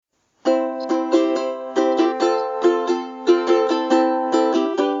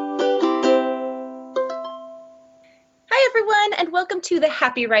welcome to The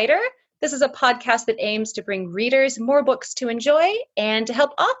Happy Writer. This is a podcast that aims to bring readers more books to enjoy and to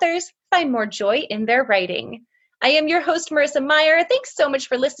help authors find more joy in their writing. I am your host, Marissa Meyer. Thanks so much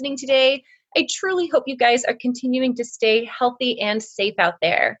for listening today. I truly hope you guys are continuing to stay healthy and safe out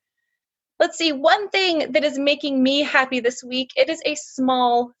there. Let's see, one thing that is making me happy this week, it is a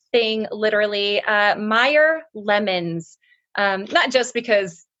small thing, literally. Meyer lemons. Not just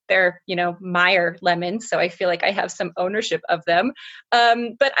because they're, Meyer lemons, so I feel like I have some ownership of them.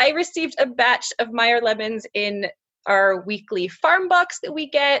 But I received a batch of Meyer lemons in our weekly farm box that we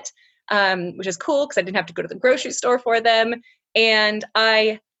get, which is cool because I didn't have to go to the grocery store for them. And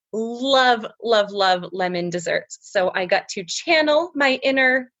I love, love, love lemon desserts. So I got to channel my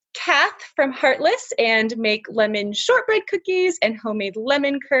inner Kath from Heartless and make lemon shortbread cookies and homemade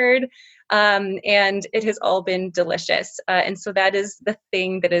lemon curd. And it has all been delicious. And so that is the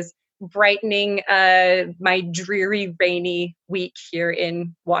thing that is brightening my dreary, rainy week here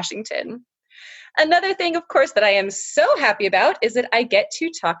in Washington. Another thing, of course, that I am so happy about is that I get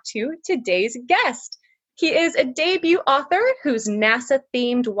to talk to today's guest. He is a debut author whose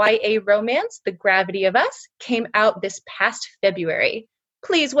NASA-themed YA romance, The Gravity of Us, came out this past February.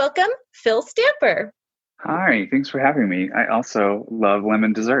 Please welcome Phil Stamper. Hi, thanks for having me. I also love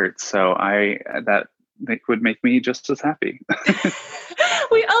lemon desserts, so that would make me just as happy.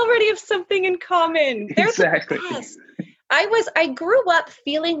 We already have something in common. They're exactly. The best. I grew up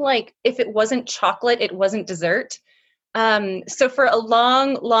feeling like if it wasn't chocolate, it wasn't dessert. So for a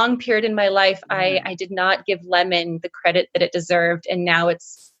long, long period in my life, I did not give lemon the credit that it deserved, and now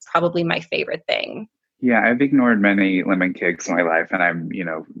it's probably my favorite thing. Yeah, I've ignored many lemon cakes in my life, and I'm,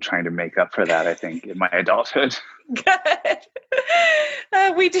 trying to make up for that, I think, in my adulthood. Good.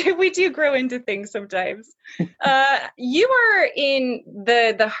 We do grow into things sometimes. You are in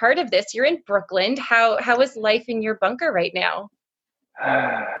the heart of this. You're in Brooklyn. How is life in your bunker right now?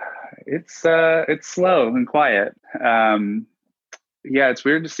 It's slow and quiet. It's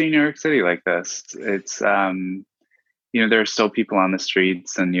weird to see New York City like this. It's there are still people on the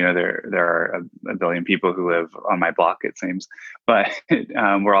streets, and there are a billion people who live on my block, it seems. But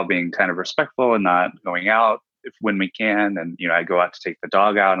we're all being kind of respectful and not going out when we can. And I go out to take the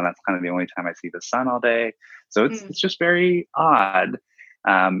dog out, and that's kind of the only time I see the sun all day. So it's just very odd.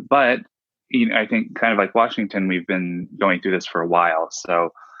 But I think kind of like Washington, we've been going through this for a while. So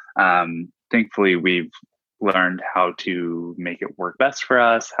thankfully, we've learned how to make it work best for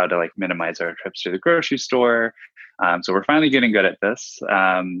us, how to minimize our trips to the grocery store. So we're finally getting good at this.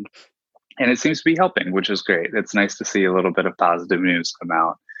 And it seems to be helping, which is great. It's nice to see a little bit of positive news come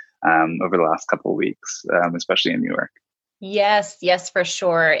out over the last couple of weeks, especially in New York. Yes, for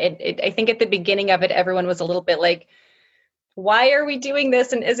sure. I think at the beginning of it, everyone was a little bit like, why are we doing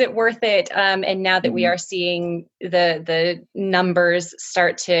this? And is it worth it? And now that we are seeing the numbers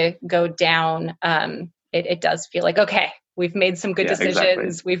start to go down, it does feel like, okay, we've made some good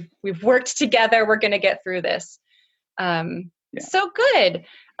decisions. Exactly. We've worked together. We're going to get through this. So good.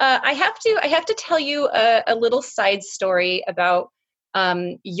 I have to tell you a little side story about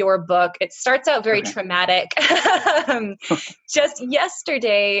your book. It starts out very traumatic. Just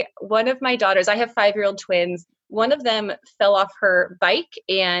yesterday, one of my daughters, I have 5-year-old twins, one of them fell off her bike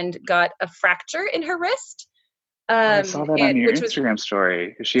and got a fracture in her wrist. I saw that on your Instagram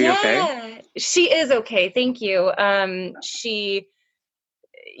story. Is she okay? She is okay. Thank you. She's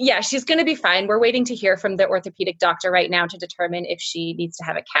going to be fine. We're waiting to hear from the orthopedic doctor right now to determine if she needs to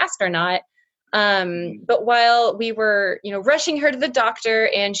have a cast or not. But while we were, rushing her to the doctor,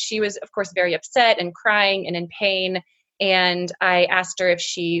 and she was, of course, very upset and crying and in pain. And I asked her if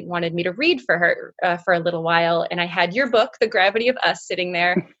she wanted me to read for her for a little while. And I had your book, The Gravity of Us, sitting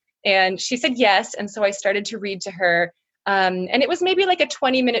there. And she said yes. And so I started to read to her. And it was maybe like a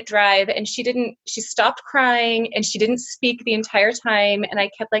 20-minute drive, and she stopped crying, and she didn't speak the entire time. And I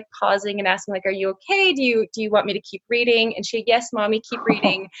kept pausing and asking, are you okay? Do you want me to keep reading? And she said, yes, mommy, keep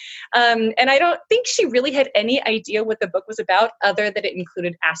reading. And I don't think she really had any idea what the book was about, other than it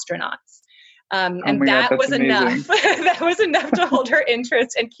included astronauts. That was enough. That was enough to hold her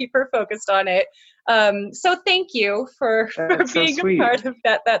interest and keep her focused on it. So thank you for being a part of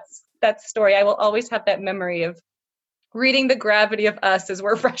that story. I will always have that memory of reading The Gravity of Us as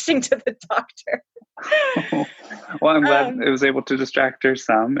we're rushing to the doctor. Well, I'm glad it was able to distract her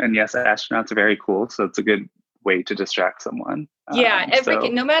some. And yes, astronauts are very cool. So it's a good way to distract someone.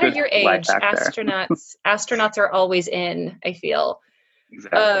 No matter your age, astronauts are always in, I feel.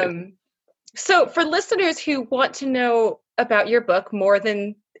 Exactly. So for listeners who want to know about your book more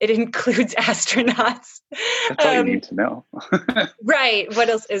than it includes astronauts. That's all you need to know. Right. What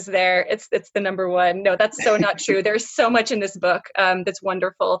else is there? It's the number one. No, that's so not true. There's so much in this book that's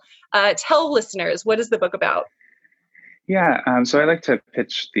wonderful. Tell listeners, what is the book about? Yeah, so I like to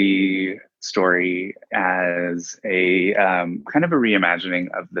pitch the story as a kind of a reimagining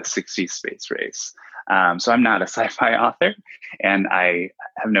of the 60s space race. So I'm not a sci-fi author, and I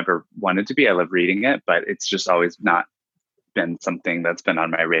have never wanted to be. I love reading it, but it's just always not been something that's been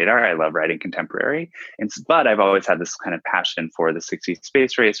on my radar. I love writing contemporary, but I've always had this kind of passion for the 60s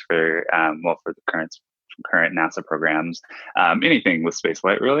space race, for for the current NASA programs, anything with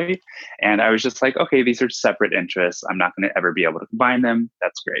spaceflight really. And I was just like, okay, these are separate interests. I'm not going to ever be able to combine them.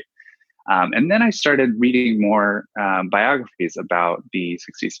 That's great. And then I started reading more biographies about the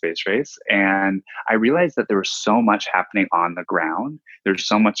 60s space race, and I realized that there was so much happening on the ground. There's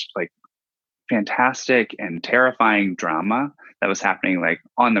so much like fantastic and terrifying drama that was happening like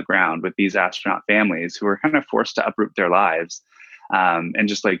on the ground with these astronaut families who were kind of forced to uproot their lives and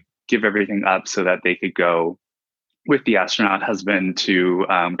just like give everything up so that they could go with the astronaut husband to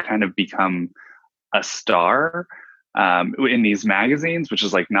kind of become a star in these magazines, which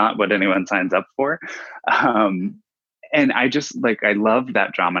is like not what anyone signs up for. And I just like, I loved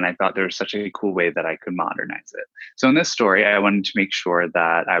that drama, and I thought there was such a cool way that I could modernize it. So in this story, I wanted to make sure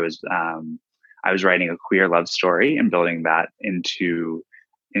that I was writing a queer love story and building that into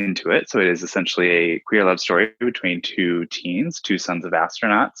it. So it is essentially a queer love story between two teens, two sons of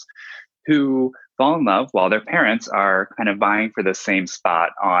astronauts, who fall in love while their parents are kind of vying for the same spot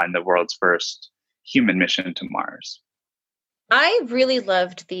on the world's first human mission to Mars. I really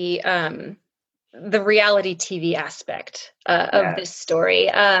loved the reality TV aspect of this story.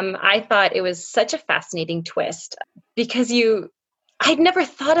 I thought it was such a fascinating twist because I'd never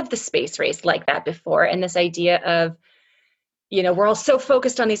thought of the space race like that before. And this idea of, we're all so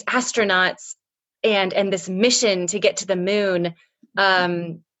focused on these astronauts and this mission to get to the moon.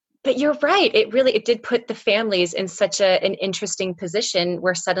 But you're right. It did put the families in such an interesting position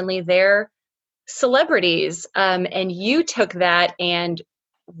where suddenly they're celebrities. And you took that and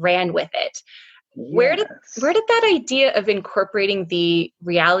ran with it. Yes. Where did that idea of incorporating the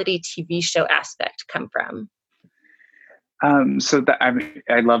reality TV show aspect come from?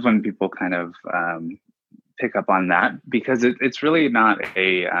 I love when people kind of pick up on that, because it's really not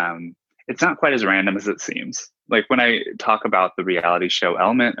it's not quite as random as it seems. Like when I talk about the reality show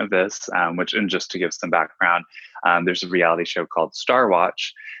element of this, and just to give some background, there's a reality show called Star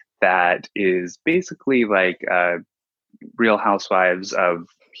Watch that is basically like Real Housewives of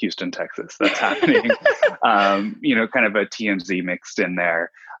Houston, Texas. That's happening. Kind of a TMZ mixed in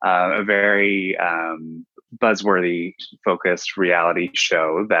there, a very buzzworthy focused reality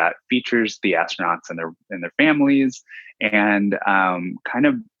show that features the astronauts and their families, and kind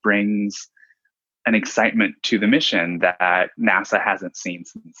of brings an excitement to the mission that NASA hasn't seen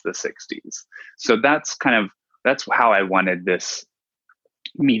since the 60s. So that's how I wanted this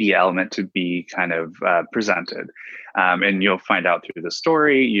media element to be kind of presented. And you'll find out through the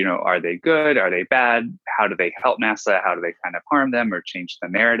story, are they good? Are they bad? How do they help NASA? How do they kind of harm them or change the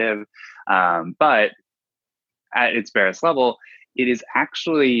narrative? But at its barest level, it is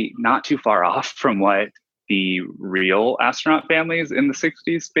actually not too far off from what the real astronaut families in the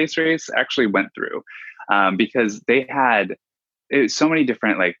 60s space race actually went through, because they had so many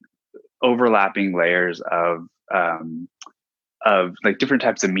different like overlapping layers of like different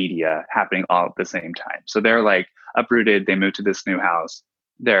types of media happening all at the same time. So they're like uprooted, they moved to this new house.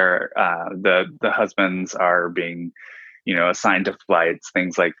 They're the husbands are being assigned to flights,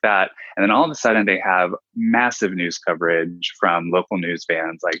 things like that. And then all of a sudden they have massive news coverage from local news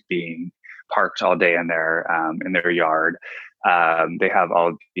vans, like being parked all day in their yard. They have all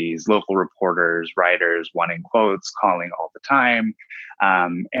of these local reporters, writers wanting quotes, calling all the time.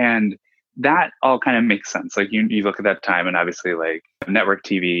 And that all kind of makes sense. Like you look at that time, and obviously like network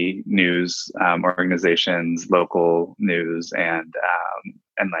TV news organizations, local news, and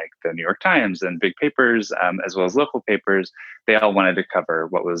like the New York Times and big papers, as well as local papers, they all wanted to cover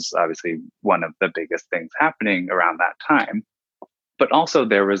what was obviously one of the biggest things happening around that time. But also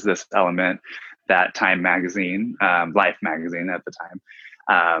there was this element that Time magazine, Life magazine at the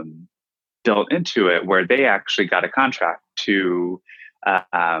time, built into it, where they actually got a contract to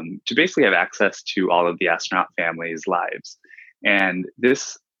basically have access to all of the astronaut families' lives. And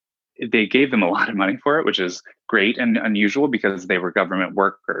they gave them a lot of money for it, which is great and unusual because they were government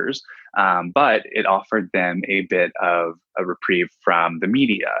workers. But it offered them a bit of a reprieve from the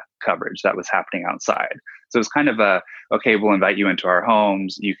media coverage that was happening outside. So it's kind of okay, we'll invite you into our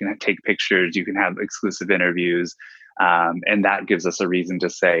homes. You can take pictures. You can have exclusive interviews. And that gives us a reason to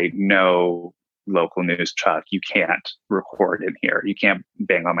say, no, local news truck, you can't record in here. You can't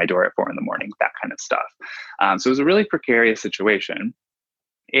bang on my door at 4 a.m, that kind of stuff. So it was a really precarious situation.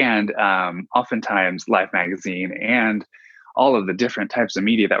 And oftentimes Life magazine and all of the different types of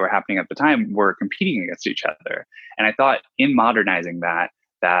media that were happening at the time were competing against each other. And I thought, in modernizing that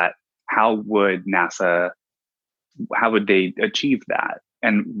how would NASA, how would they achieve that?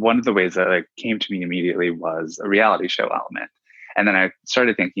 And one of the ways that came to me immediately was a reality show element. And then I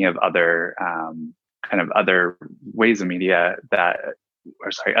started thinking of other other ways of media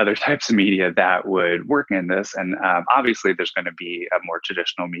other types of media that would work in this. And obviously there's going to be a more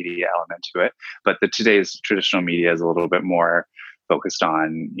traditional media element to it, but today's traditional media is a little bit more focused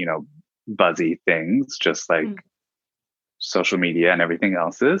on, buzzy things, just like social media and everything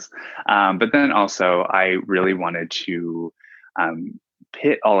else is. But then also I really wanted to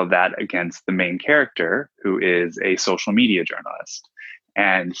pit all of that against the main character, who is a social media journalist.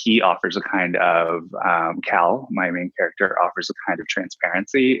 And he offers a kind of, Cal, my main character, offers a kind of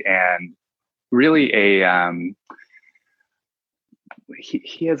transparency and really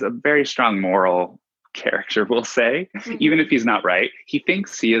he has a very strong moral character, we'll say, even if he's not right. He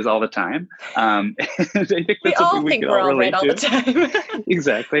thinks he is all the time. I think that's something we can all relate to. All the time.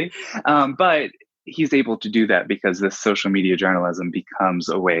 Exactly. But he's able to do that because this social media journalism becomes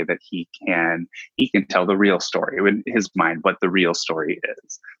a way that he can tell the real story in his mind, what the real story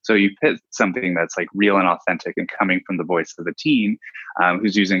is. So you put something that's real and authentic and coming from the voice of a teen,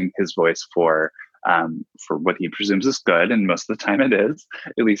 who's using his voice for what he presumes is good, and most of the time it is.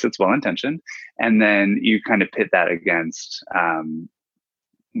 At least it's well intentioned. And then you kind of pit that against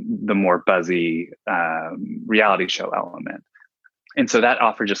the more buzzy reality show element. And so that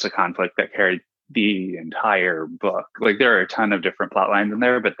offered just a conflict that carried the entire book. There are a ton of different plot lines in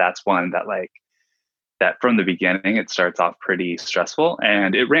there, but that's one that that from the beginning, it starts off pretty stressful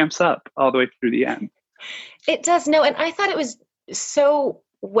and it ramps up all the way through the end. It does. No, and I thought it was so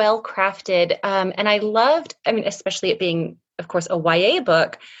well crafted. And I loved, especially it being, of course, a YA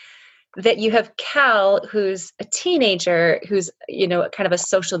book, that you have Cal, who's a teenager, who's, kind of a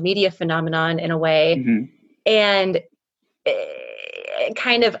social media phenomenon in a way. And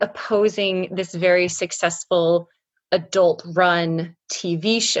kind of opposing this very successful adult-run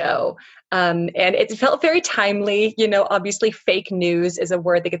TV show. And it felt very timely. Obviously fake news is a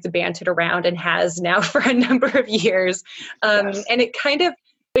word that gets bantered around and has now for a number of years. Yes. And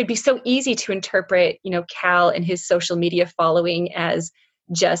it'd be so easy to interpret, Cal and his social media following as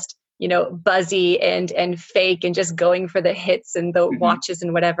just, buzzy and fake and just going for the hits and the watches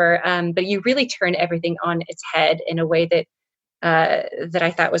and whatever. But you really turn everything on its head in a way that I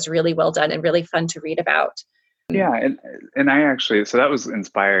thought was really well done and really fun to read about. Yeah. And I actually, so that was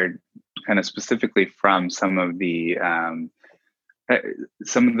inspired kind of specifically from some of the,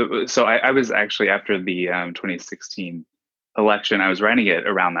 so I was actually, after the 2016 election, I was writing it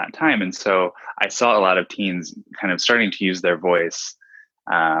around that time. And so I saw a lot of teens kind of starting to use their voice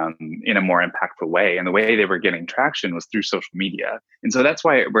in a more impactful way. And the way they were getting traction was through social media. And so that's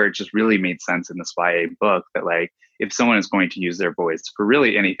where it just really made sense in this YA book that if someone is going to use their voice for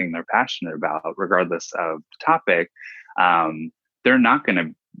really anything they're passionate about, regardless of the topic, they're not going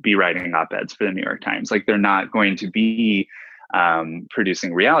to be writing op-eds for the New York Times. They're not going to be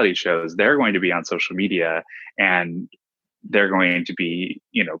producing reality shows. They're going to be on social media and they're going to be,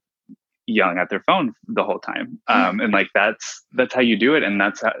 yelling at their phone the whole time. And that's how you do it. And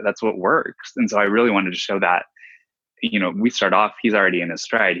that's what works. And so I really wanted to show that, we start off, he's already in his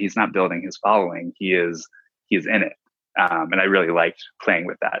stride. He's not building his following. He is in it. And I really liked playing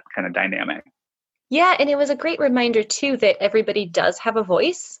with that kind of dynamic. Yeah. And it was a great reminder too, that everybody does have a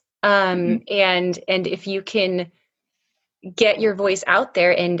voice. And if you can get your voice out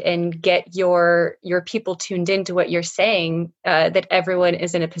there and get your people tuned into what you're saying, that everyone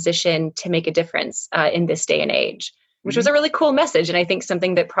is in a position to make a difference in this day and age, which was a really cool message. And I think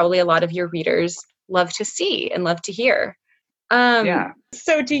something that probably a lot of your readers love to see and love to hear.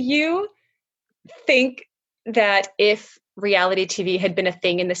 So do you think that if reality TV had been a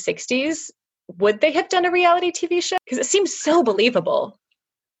thing in the 60s, would they have done a reality TV show? Because it seems so believable.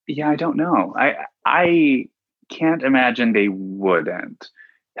 Yeah, I don't know. I can't imagine they wouldn't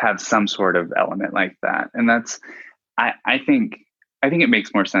have some sort of element like that. And that's, I think it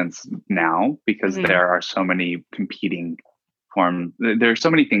makes more sense now because there are so many competing forms. There are so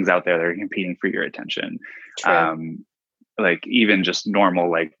many things out there that are competing for your attention. True. Even just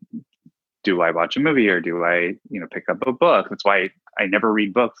normal, do I watch a movie or do I, pick up a book? That's why I never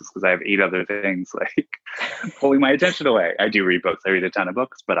read books because I have 8 other things like pulling my attention away. I do read books. I read a ton of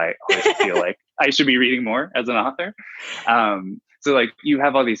books, but I always feel like I should be reading more as an author. So like you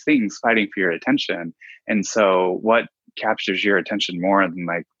have all these things fighting for your attention. And so what captures your attention more than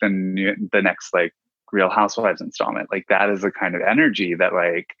the next like Real Housewives installment? Like that is a kind of energy that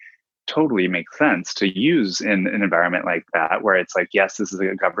like totally makes sense to use in an environment like that, where it's like, yes, this is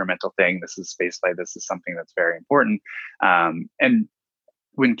a governmental thing. This is spaceflight. This is something that's very important. And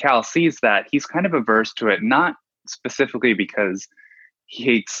when Cal sees that, he's kind of averse to it, not specifically because he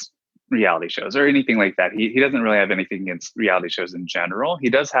hates reality shows or anything like that. He doesn't really have anything against reality shows in general. He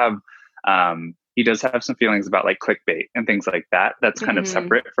does have some feelings about like clickbait and things like that. That's kind of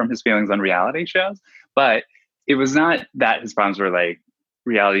separate from his feelings on reality shows. But it was not that his problems were like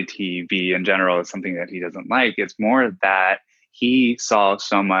reality TV in general is something that he doesn't like. It's more that he saw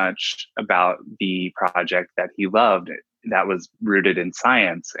so much about the project that he loved that was rooted in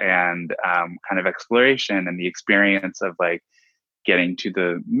science and kind of exploration, and the experience of like getting to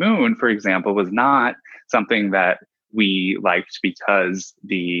the moon, for example, was not something that we liked because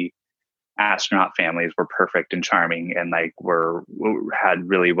the astronaut families were perfect and charming and like had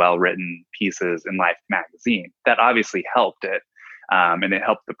really well written pieces in Life magazine. That obviously helped it, and it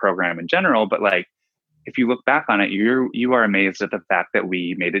helped the program in general. But like, if you look back on it, you are amazed at the fact that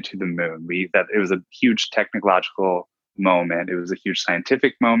we made it to the moon. That it was a huge technological moment. It was a huge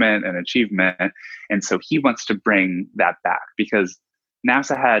scientific moment and achievement. And so he wants to bring that back because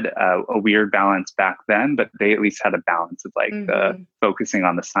NASA had a weird balance back then, but they at least had a balance of like the focusing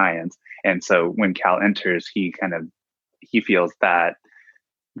on the science. And so when Cal enters, he feels that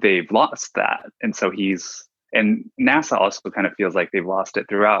they've lost that. And so and NASA also kind of feels like they've lost it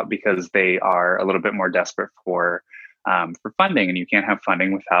throughout because they are a little bit more desperate for funding, and you can't have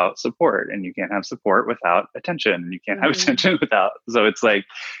funding without support, and you can't have support without attention, and you can't have attention without. So it's like,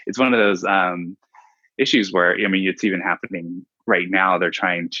 it's one of those issues where, I mean, it's even happening right now. They're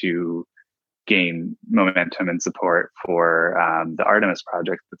trying to gain momentum and support for the Artemis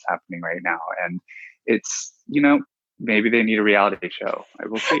project that's happening right now. And it's, maybe they need a reality show. I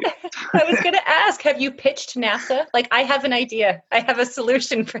will see. I was going to ask, have you pitched NASA? Like, I have an idea. I have a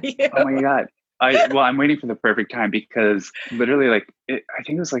solution for you. Oh my God. I'm waiting for the perfect time because literally I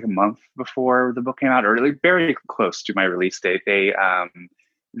think it was like a month before the book came out, or like very close to my release date.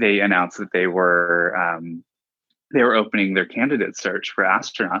 They announced that they were opening their candidate search for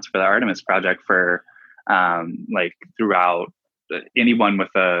astronauts for the Artemis project for like throughout anyone with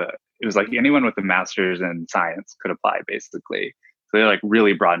anyone with a master's in science could apply, basically. So they're like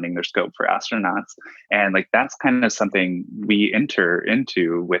really broadening their scope for astronauts. And like, that's kind of something we enter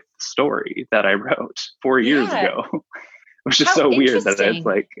into with the story that I wrote 4 years ago, which is so weird that it's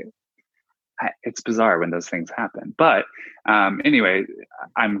like, it's bizarre when those things happen. But anyway,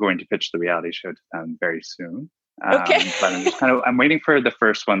 I'm going to pitch the reality show to them very soon. Okay. But I'm just I'm waiting for the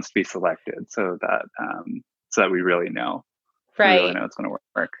first ones to be selected so that we really know. Right. We really know it's going to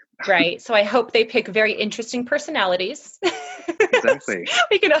work. Right. So I hope they pick very interesting personalities. Exactly.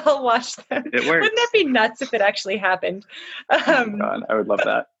 We can all watch them. It works. Wouldn't that be nuts if it actually happened? Oh my God, I would love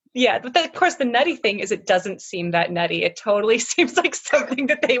that. Yeah. But of course, the nutty thing is it doesn't seem that nutty. It totally seems like something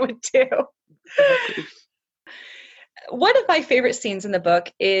that they would do. Exactly. One of my favorite scenes in the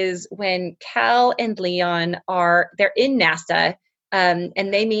book is when Cal and Leon they're in NASA, and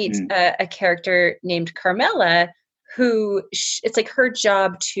they meet a character named Carmela, who it's like her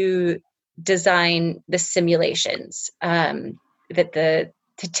job to design the simulations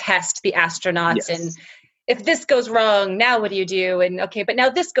to test the astronauts. Yes. And if this goes wrong, now what do you do? And okay, but now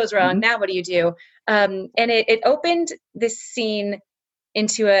this goes wrong, now what do you do? And it opened this scene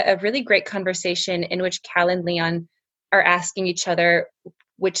into a really great conversation in which Cal and Leon are asking each other,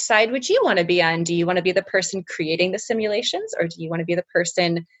 which side would you want to be on? Do you want to be the person creating the simulations, or do you want to be the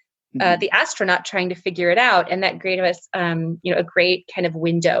person, the astronaut, trying to figure it out? And that gave us, a great kind of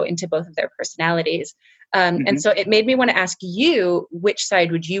window into both of their personalities. And so it made me want to ask you, which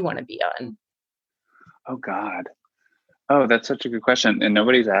side would you want to be on? Oh God. Oh, that's such a good question. And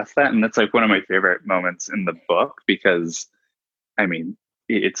nobody's asked that. And that's like one of my favorite moments in the book because, I mean,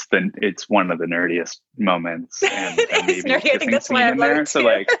 it's one of the nerdiest moments. And it is nerdy. I think that's why I love it. So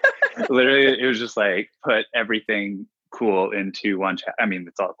like, literally, it was just like put everything cool into one chat. I mean,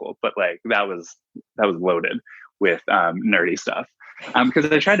 it's all cool, but like that was loaded with nerdy stuff. Because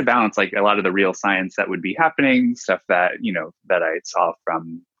I tried to balance like a lot of the real science that would be happening, stuff that that I saw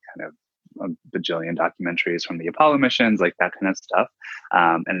from kind of a bajillion documentaries from the Apollo missions, like that kind of stuff.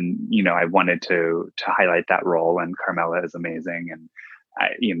 And I wanted to highlight that role, and Carmela is amazing, and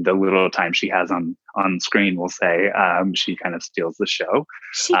the little time she has on screen, we'll say, she kind of steals the show,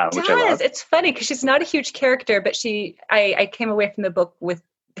 She which I love. does. It's funny because she's not a huge character, but I came away from the book with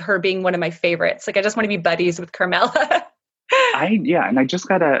her being one of my favorites. Like, I just want to be buddies with Carmela. And I just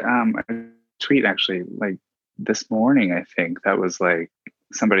got a tweet actually, like this morning, I think, that was like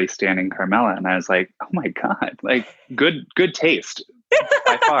somebody standing Carmela, and I was like, oh my God, like good taste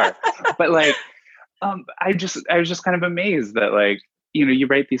by far. But like, I was just kind of amazed that, like, you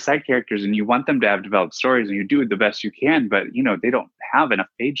write these side characters and you want them to have developed stories and you do the best you can, but they don't have enough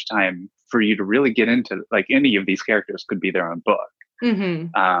page time for you to really get into, like, any of these characters could be their own book.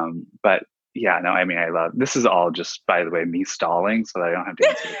 Mm-hmm. But yeah, no, I mean, I love, this is all just, by the way, me stalling so that I don't have to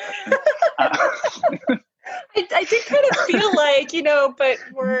answer the question. I did kind of feel like, but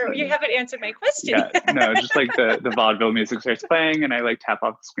you haven't answered my question. Yeah, no, just like the vaudeville music starts playing and I like tap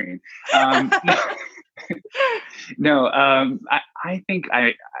off the screen. I think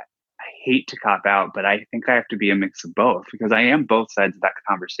I hate to cop out, but I think I have to be a mix of both because I am both sides of that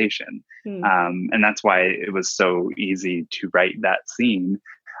conversation. And that's why it was so easy to write that scene,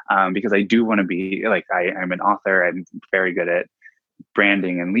 because I do want to be like, I'm an author. I'm very good at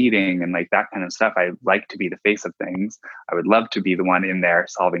branding and leading and like that kind of stuff. I like to be the face of things. I would love to be the one in there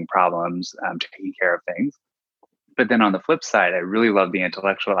solving problems, taking care of things. But then on the flip side, I really love the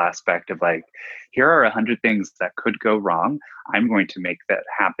intellectual aspect of like, here are 100 things that could go wrong. I'm going to make that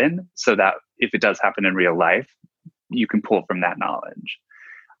happen so that if it does happen in real life, you can pull from that knowledge.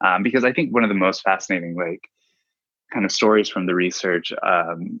 Because I think one of the most fascinating, like, kind of stories from the research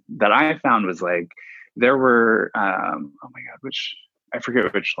that I found was like, there were, oh my God, I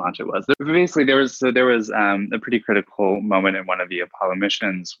forget which launch it was. Basically, there was a pretty critical moment in one of the Apollo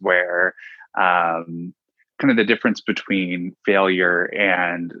missions where kind of the difference between failure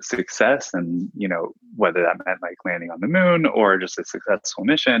and success, and whether that meant like landing on the moon or just a successful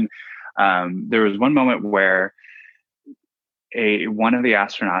mission. There was one moment where one of the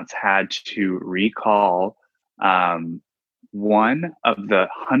astronauts had to recall one of the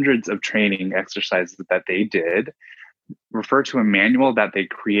hundreds of training exercises that they did, refer to a manual that they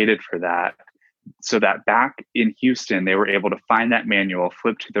created for that, so that back in Houston, they were able to find that manual,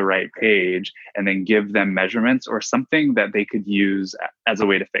 flip to the right page, and then give them measurements or something that they could use as a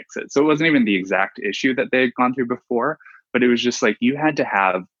way to fix it. So it wasn't even the exact issue that they had gone through before, but it was just like you had to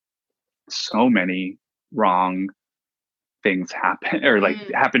have so many wrong things happen or like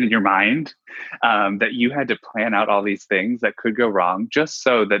happen in your mind, that you had to plan out all these things that could go wrong just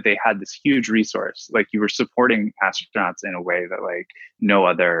so that they had this huge resource. Like, you were supporting astronauts in a way that like no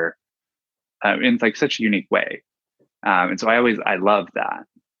other, in like such a unique way. And so I love that,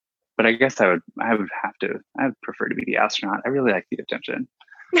 but I guess I would prefer to be the astronaut. I really like the attention.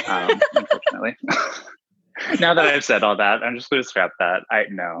 Unfortunately. Now that I've said all that, I'm just going to scrap that.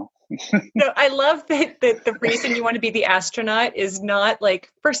 No, I love that the reason you want to be the astronaut is not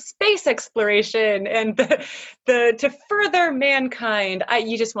like for space exploration and the to further mankind.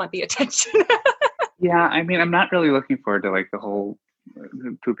 You just want the attention. Yeah, I mean, I'm not really looking forward to like the whole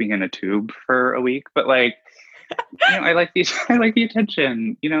pooping in a tube for a week, but like, I like the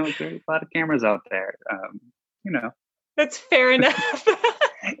attention. There's a lot of cameras out there. That's fair enough.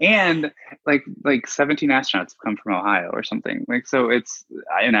 And like 17 astronauts have come from Ohio or something. Like, so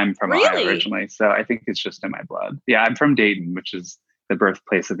and I'm from Ohio originally, so I think it's just in my blood. Yeah, I'm from Dayton, which is the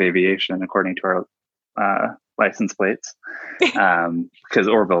birthplace of aviation, according to our license plates. Because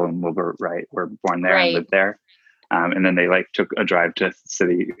Orville and Wilbur Wright were born there and lived there. And then they like took a drive to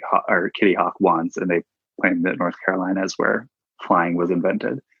Kitty Hawk once, and they claimed that North Carolina is where flying was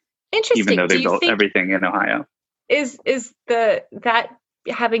invented. Interesting. Even though they built everything in Ohio. Is that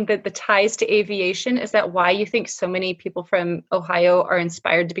having the ties to aviation, is that why you think so many people from Ohio are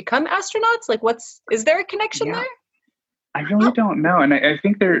inspired to become astronauts? Like, is there a connection there? I really don't know. And I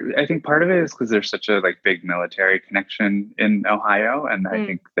think part of it is because there's such a like big military connection in Ohio. And I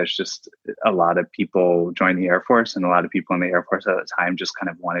think there's just a lot of people joined the Air Force, and a lot of people in the Air Force at the time just kind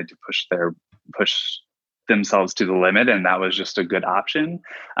of wanted to push themselves to the limit. And that was just a good option.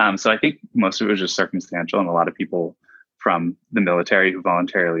 So I think most of it was just circumstantial, and a lot of people from the military who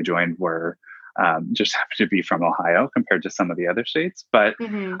voluntarily joined were just happened to be from Ohio compared to some of the other states. But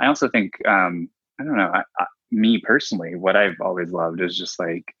I also think, I don't know, me personally, what I've always loved is just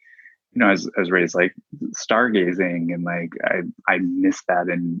like, I was raised like stargazing, and like I miss that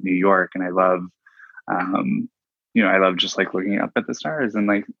in New York. And I love, I love just like looking up at the stars and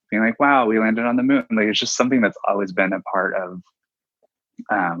like being like, wow, we landed on the moon. Like, it's just something that's always been a part of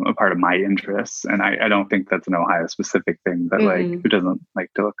my interests. And I don't think that's an Ohio specific thing, but like, who doesn't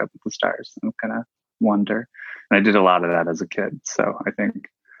like to look up at the stars? I'm kind of wonder. And I did a lot of that as a kid. So I think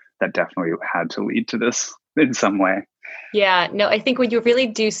that definitely had to lead to this in some way. Yeah, no, I think when you really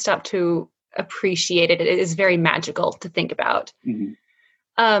do stop to appreciate it, it is very magical to think about.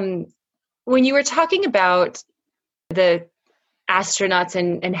 Mm-hmm. When you were talking about the astronauts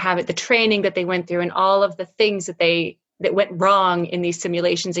and have the training that they went through and all of the things that went wrong in these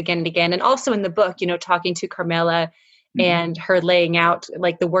simulations again and again, and also in the book, talking to Carmela and her laying out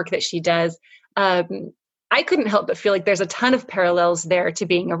like the work that she does, I couldn't help but feel like there's a ton of parallels there to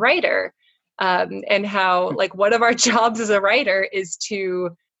being a writer, and how like one of our jobs as a writer is to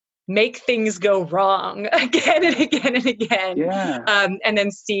make things go wrong again and again and again. Yeah. And then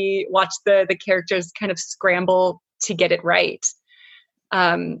watch the characters kind of scramble to get it right.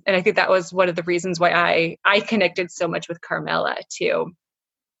 And I think that was one of the reasons why I connected so much with Carmela too.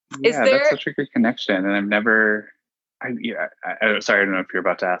 Yeah, that's such a good connection. And I've never, sorry, I don't know if you're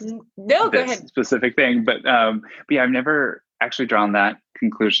about to ask no, go ahead. Specific thing, but yeah, I've never actually drawn that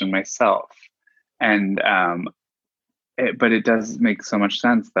conclusion myself. And, but it does make so much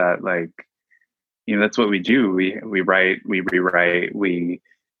sense that like, that's what we do. We write, we rewrite, we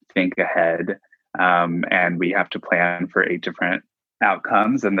think ahead, and we have to plan for 8 different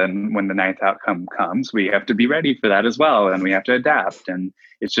outcomes. And then when the 9th outcome comes, we have to be ready for that as well. And we have to adapt. And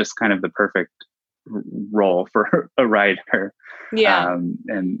it's just kind of the perfect role for a writer. Yeah.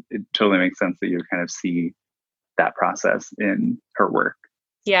 And it totally makes sense that you kind of see that process in her work.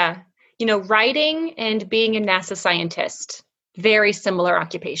 Yeah. Writing and being a NASA scientist, very similar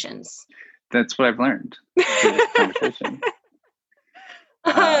occupations. That's what I've learned through this conversation.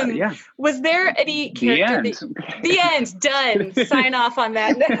 Yeah. Was there any character the end, done. Sign off on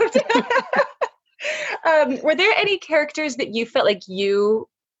that note. Were there any characters that you felt like you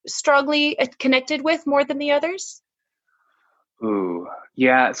strongly connected with more than the others? Ooh,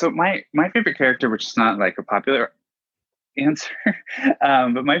 yeah. So my favorite character, which is not like a popular answer,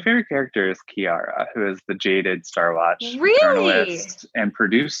 but my favorite character is Kiara, who is the jaded Star Watch journalist and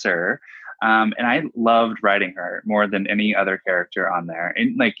producer. And I loved writing her more than any other character on there.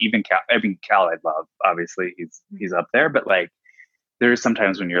 And like even Cal, I love, obviously he's up there, but like there's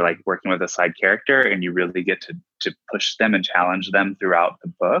sometimes when you're like working with a side character and you really get to push them and challenge them throughout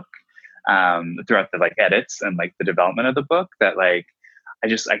the book, throughout the like edits and like the development of the book, that like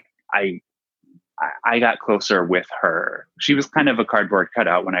I got closer with her. She was kind of a cardboard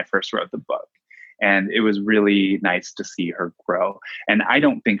cutout when I first wrote the book. And it was really nice to see her grow. And I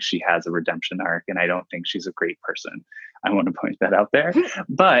don't think she has a redemption arc, and I don't think she's a great person. I want to point that out there.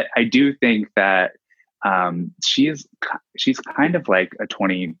 But I do think that she's kind of like a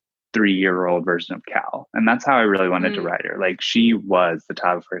 23-year-old version of Cal. And that's how I really wanted to write her. Like she was the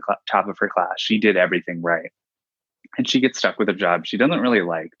top of her class. She did everything right. And she gets stuck with a job she doesn't really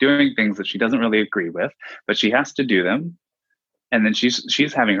like, doing things that she doesn't really agree with, but she has to do them. And then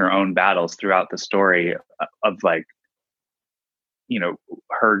she's having her own battles throughout the story of like,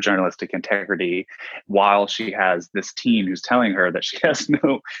 her journalistic integrity, while she has this teen who's telling her that she has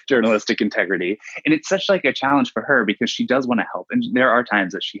no journalistic integrity. And it's such like a challenge for her because she does want to help. And there are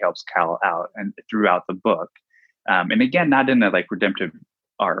times that she helps Cal out and throughout the book. And again, not in a like redemptive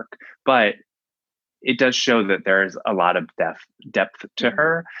arc, but it does show that there's a lot of depth to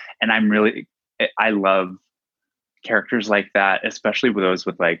her. And I love characters like that, especially with those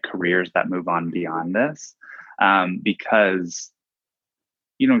with like careers that move on beyond this, because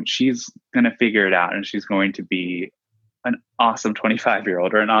she's going to figure it out and she's going to be an awesome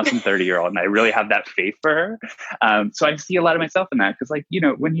 25-year-old or an awesome 30-year-old. And I really have that faith for her. So I see a lot of myself in that. Cause like,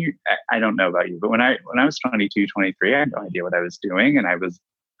 when I don't know about you, but when I was 22, 23, I had no idea what I was doing. And I was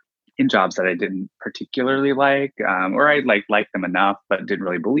in jobs that I didn't particularly like, or I liked them enough, but didn't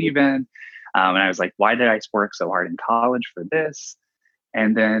really believe in. And I was like, why did I work so hard in college for this?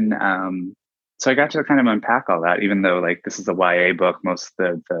 And then, so I got to kind of unpack all that, even though like this is a YA book, most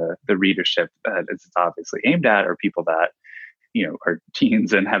of the readership that it's obviously aimed at are people that, are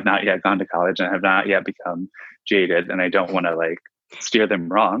teens and have not yet gone to college and have not yet become jaded. And I don't want to like steer them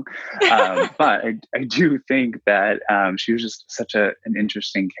wrong. But I do think that she was just such an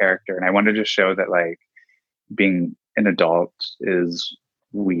interesting character. And I wanted to show that like being an adult is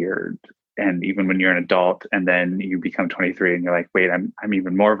weird. And even when you're an adult and then you become 23 and you're like, wait, I'm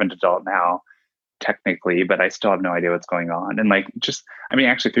even more of an adult now, technically, but I still have no idea what's going on. And like,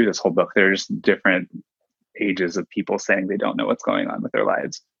 actually through this whole book, there's different ages of people saying they don't know what's going on with their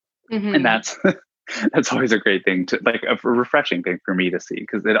lives. Mm-hmm. And that's always a great thing to like, a refreshing thing for me to see,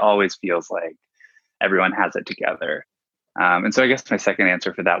 because it always feels like everyone has it together. And so I guess my second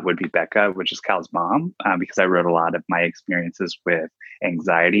answer for that would be Becca, which is Cal's mom, because I wrote a lot of my experiences with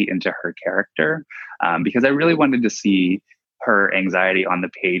anxiety into her character, because I really wanted to see her anxiety on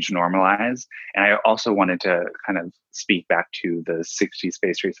the page normalized. And I also wanted to kind of speak back to the 60s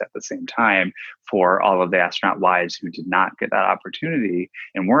space race at the same time for all of the astronaut wives who did not get that opportunity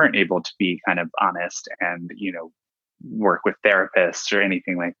and weren't able to be kind of honest and, work with therapists or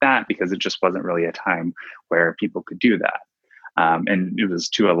anything like that, because it just wasn't really a time where people could do that. And it was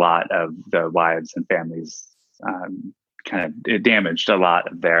to a lot of the wives and families, it damaged a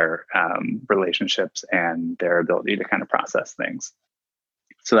lot of their relationships and their ability to kind of process things.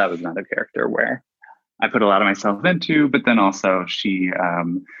 So that was another character where I put a lot of myself into, but then also she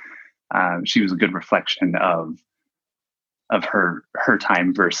was a good reflection of her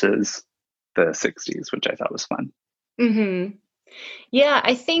time versus the 60s, which I thought was fun. Mm-hmm. Yeah,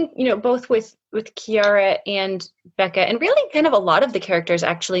 I think, both with Kiara and Becca, and really kind of a lot of the characters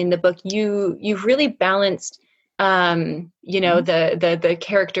actually in the book, you've really balanced, the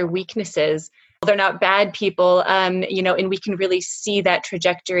character weaknesses. They're not bad people, and we can really see that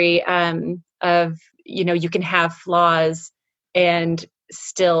trajectory of, you can have flaws and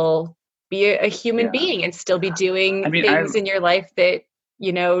still be a human being and still be doing things in your life that,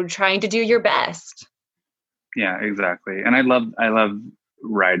 trying to do your best. Yeah, exactly. And I love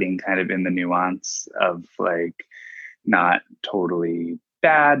writing kind of in the nuance of like not totally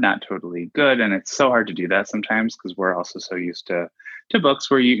bad, not totally good. And it's so hard to do that sometimes because we're also so used to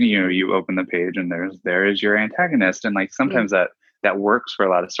books where you open the page and there is your antagonist. And like sometimes that works for a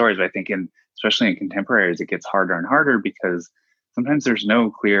lot of stories. But I think especially in contemporaries, it gets harder and harder because sometimes there's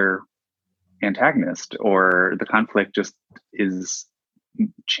no clear antagonist or the conflict just is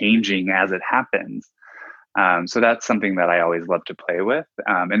changing as it happens. So that's something that I always love to play with.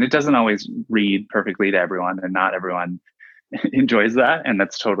 And it doesn't always read perfectly to everyone, and not everyone enjoys that. And I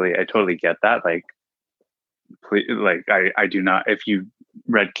totally get that. Like I do not, if you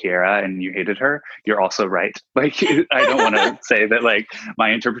read Kiara and you hated her, you're also right. Like, I don't want to say that like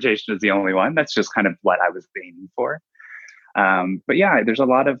my interpretation is the only one. That's just kind of what I was aiming for. But yeah, there's a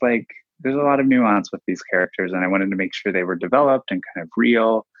lot of nuance with these characters, and I wanted to make sure they were developed and kind of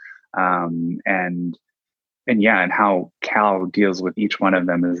real. And how Cal deals with each one of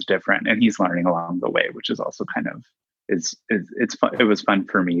them is different, and he's learning along the way, which is also kind of it's fun. It was fun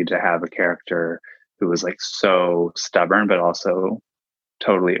for me to have a character who was like so stubborn, but also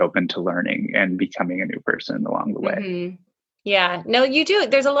totally open to learning and becoming a new person along the way. Mm-hmm. Yeah, no, you do.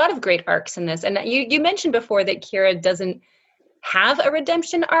 There's a lot of great arcs in this, and you mentioned before that Kira doesn't have a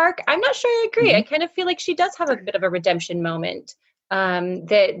redemption arc. I'm not sure I agree. Mm-hmm. I kind of feel like she does have a bit of a redemption moment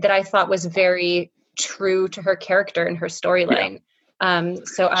that I thought was very true to her character and her storyline.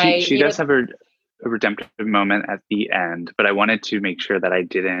 Yeah. She does have a redemptive moment at the end, but I wanted to make sure that I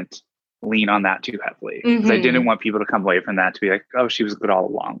didn't lean on that too heavily, because I didn't want people to come away from that to be like, oh, she was good all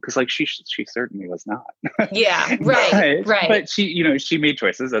along, because like she certainly was not. Yeah, right. But she made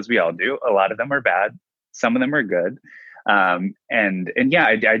choices, as we all do. A lot of them are bad, some of them are good. I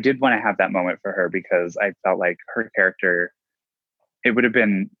did want to have that moment for her, because I felt like her character, it would have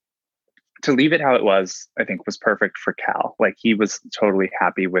been, to leave it how it was, I think was perfect for Cal. Like, he was totally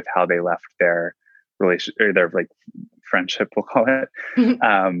happy with how they left their relation, or their like friendship, we'll call it.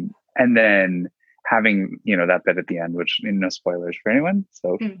 And then having, that bit at the end, which, no spoilers for anyone.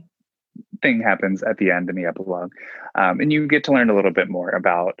 So thing happens at the end in the epilogue. And you get to learn a little bit more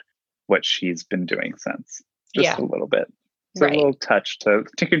about what she's been doing since, just a little bit. So right. A little touch to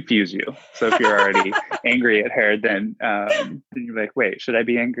confuse you. So if you're already angry at her, then you're like, wait, should I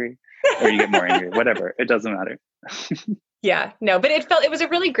be angry? Or you get more angry, whatever. It doesn't matter. Yeah, no, but it was a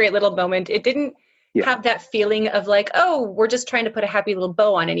really great little moment. It didn't have that feeling of like, oh, we're just trying to put a happy little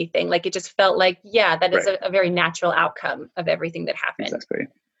bow on anything. Like, it just felt like, that is a very natural outcome of everything that happened. Exactly.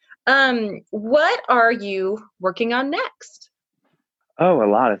 What are you working on next? Oh, a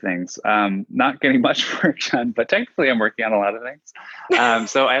lot of things. Not getting much work done, but technically I'm working on a lot of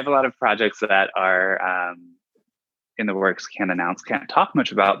things. So I have a lot of projects that are in the works, can't talk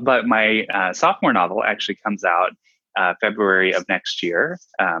much about, but my sophomore novel actually comes out February of next year.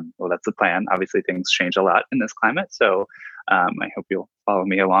 Well, that's the plan. Obviously, things change a lot in this climate, so I hope you'll follow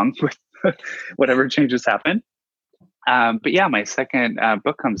me along with whatever changes happen. But yeah, my second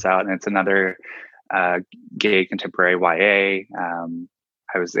book comes out, and it's another gay contemporary YA.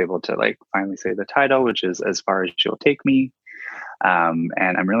 I was able to finally say the title, which is As Far As You'll Take Me. And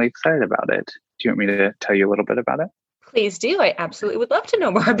I'm really excited about it. Do you want me to tell you a little bit about it? Please do. I absolutely would love to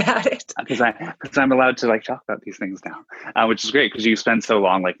know more about it. Because I'm allowed to talk about these things now, which is great, because you spend so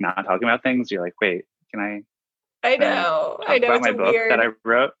long not talking about things. You're like, wait, can I I know. I know. About It's my a book that I weird.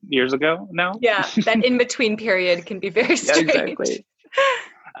 wrote years ago. No. Yeah, that in between period can be very Yeah, strange. exactly.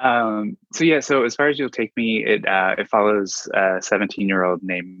 So as far as You'll Take Me, it follows a 17-year-old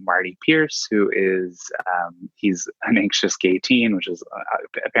named Marty Pierce, who is he's an anxious gay teen, which is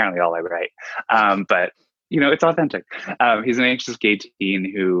apparently all I write. But it's authentic. He's an anxious gay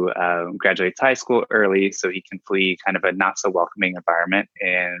teen who graduates high school early so he can flee kind of a not so welcoming environment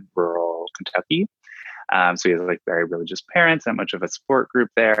in rural Kentucky. So he has like very religious parents, not much of a support group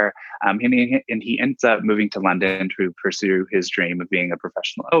there. And he ends up moving to London to pursue his dream of being a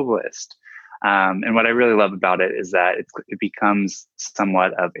professional oboist. And what I really love about it is that it becomes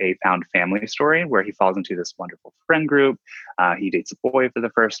somewhat of a found family story where he falls into this wonderful friend group. He dates a boy for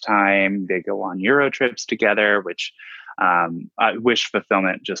the first time. They go on Euro trips together, which wish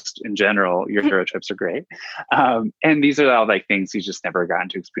fulfillment just in general. Euro trips are great. And these are all like things he's just never gotten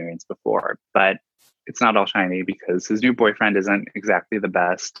to experience before. But it's not all shiny because his new boyfriend isn't exactly the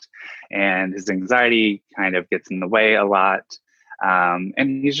best, and his anxiety kind of gets in the way a lot.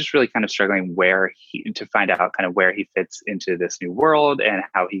 And he's just really kind of struggling to find out kind of where he fits into this new world and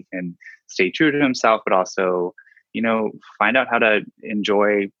how he can stay true to himself, but also, find out how to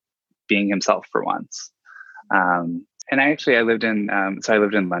enjoy being himself for once. And I lived in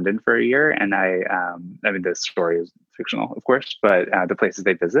London for a year, and I mean, this story is fictional, of course, but the places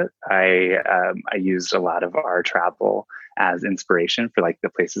they visit, I used a lot of our travel as inspiration for like the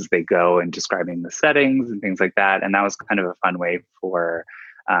places they go and describing the settings and things like that. And that was kind of a fun way for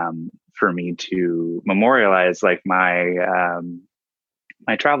me to memorialize like my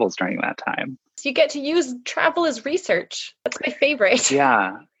travels during that time. So you get to use travel as research. That's my favorite.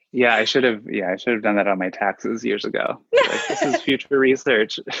 Yeah, I should have done that on my taxes years ago. Like, this is future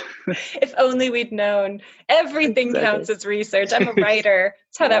research. If only we'd known. Everything Exactly. counts as research. I'm a writer.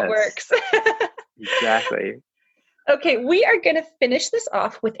 That's how that works. Exactly. Okay, we are going to finish this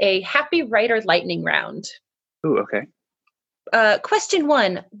off with a happy writer lightning round. Ooh, okay. Question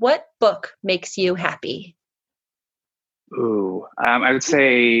 1, what book makes you happy? Ooh, I would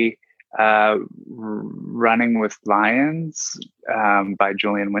say Running with Lions by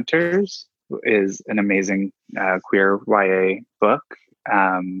Julian Winters is an amazing queer YA book,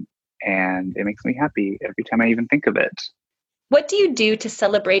 and it makes me happy every time I even think of it. What do you do to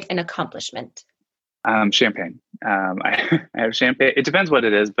celebrate an accomplishment? Champagne. I have champagne. It depends what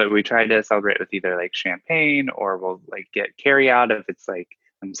it is, but we try to celebrate with either like champagne or we'll like get carry out if it's like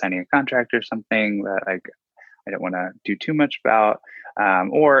I'm signing a contract or something that like I don't want to do too much about.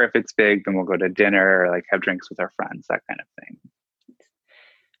 Or if it's big, then we'll go to dinner or like have drinks with our friends, that kind of thing.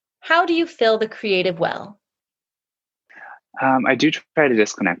 How do you fill the creative well? I do try to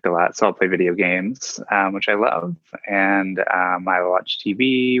disconnect a lot. So I'll play video games, which I love. And I will watch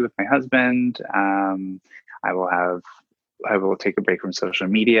TV with my husband. I will take a break from social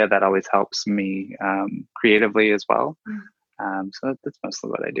media. That always helps me creatively as well. So that's mostly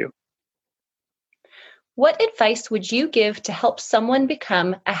what I do. What advice would you give to help someone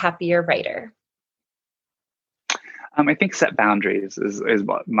become a happier writer? I think set boundaries is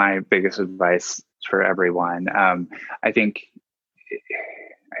my biggest advice for everyone. I think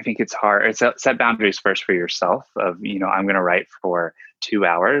it's hard. It's set boundaries first for yourself of, I'm going to write for 2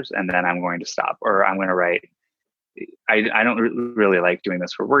 hours and then I'm going to stop, or I'm going to write. I don't really like doing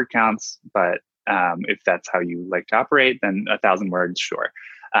this for word counts, but if that's how you like to operate, then 1,000 words, sure.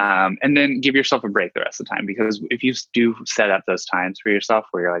 And then give yourself a break the rest of the time, because if you do set up those times for yourself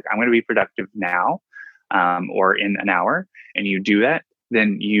where you're like, I'm going to be productive now, or in an hour, and you do that,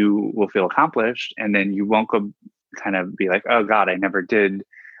 then you will feel accomplished, and then you won't go kind of be like, oh God, I never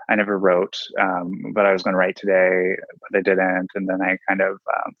wrote, but I was going to write today, but I didn't. And then I kind of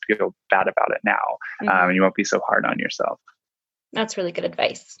feel bad about it now. And you won't be so hard on yourself. That's really good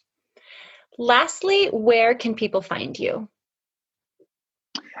advice. Lastly, where can people find you?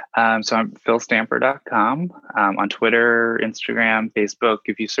 So I'm philstamper.com, on Twitter, Instagram, Facebook.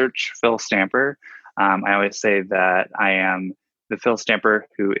 If you search Phil Stamper, I always say that I am the Phil Stamper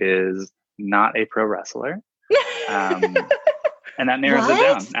who is not a pro wrestler. And that narrows it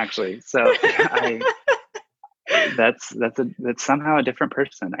down, actually. So that's somehow a different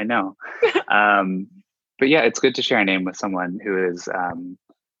person. I know. But yeah, it's good to share a name with someone who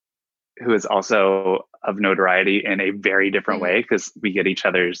is also of notoriety in a very different way, because we get each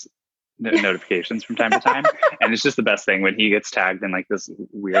other's notifications from time to time. And it's just the best thing when he gets tagged in like this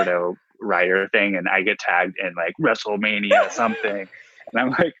weirdo writer thing and I get tagged in like WrestleMania something. And I'm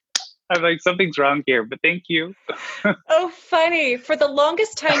like, something's wrong here, but thank you. Oh, funny. For the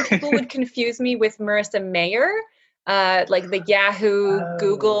longest time, people would confuse me with Marissa Mayer, like the Yahoo,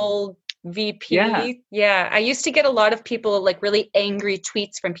 Google VP. Yeah. Yeah. I used to get a lot of people, like really angry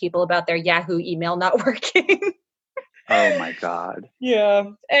tweets from people about their Yahoo email not working. Oh my God. Yeah.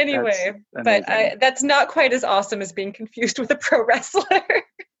 That's Anyway, but amazing. that's not quite as awesome as being confused with a pro wrestler.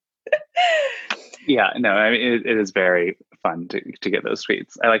 Yeah, no, I mean, it is very fun to get those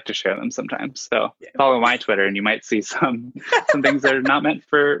tweets. I like to share them sometimes. So follow my Twitter and you might see some things that are not meant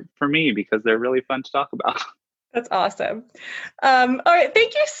for me because they're really fun to talk about. That's awesome. All right.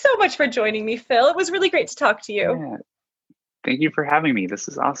 Thank you so much for joining me, Phil. It was really great to talk to you. Yeah. Thank you for having me. This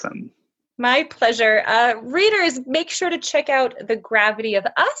is awesome. My pleasure. Readers, make sure to check out The Gravity of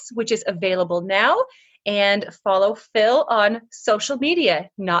Us, which is available now, and follow Phil on social media,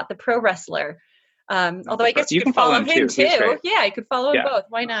 not the pro wrestler. Although I guess you could follow him too. Yeah, you could follow him both.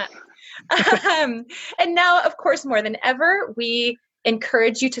 Why not? And now, of course, more than ever, we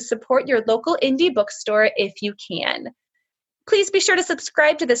encourage you to support your local indie bookstore if you can. Please be sure to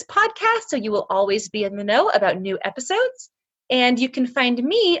subscribe to this podcast so you will always be in the know about new episodes. And you can find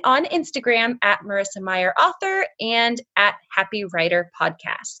me on Instagram at Marissa Meyer Author and at Happy Writer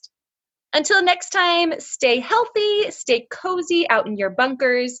Podcast. Until next time, stay healthy, stay cozy out in your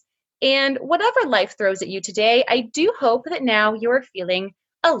bunkers, and whatever life throws at you today, I do hope that now you're feeling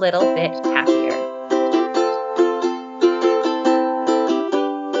a little bit happy.